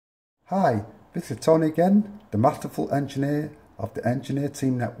Hi, this is Tony again, the Masterful Engineer of the Engineer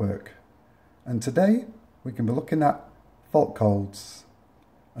Team Network. And today we're going to be looking at fault codes.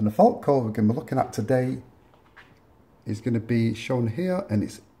 And the fault code we're going to be looking at today is going to be shown here, and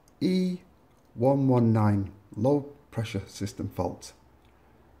it's E119 low pressure system fault.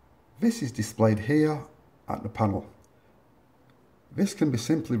 This is displayed here at the panel. This can be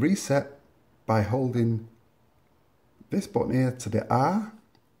simply reset by holding this button here to the R.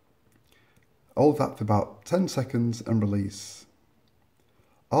 Hold that for about 10 seconds and release.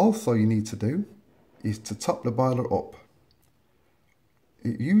 Also you need to do is to top the boiler up.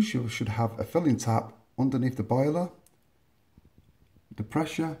 It usually should have a filling tap underneath the boiler. The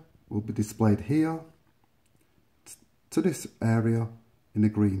pressure will be displayed here to this area in the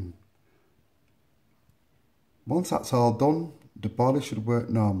green. Once that's all done, the boiler should work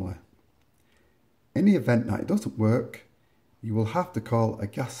normally. In the event that it doesn't work, you will have to call a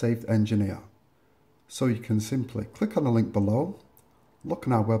gas-safe engineer. So you can simply click on the link below, look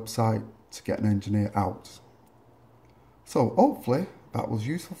on our website to get an engineer out. So hopefully that was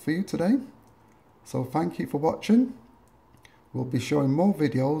useful for you today. So thank you for watching. We'll be showing more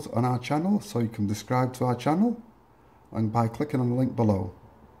videos on our channel, so you can subscribe to our channel and by clicking on the link below.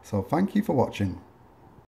 So thank you for watching.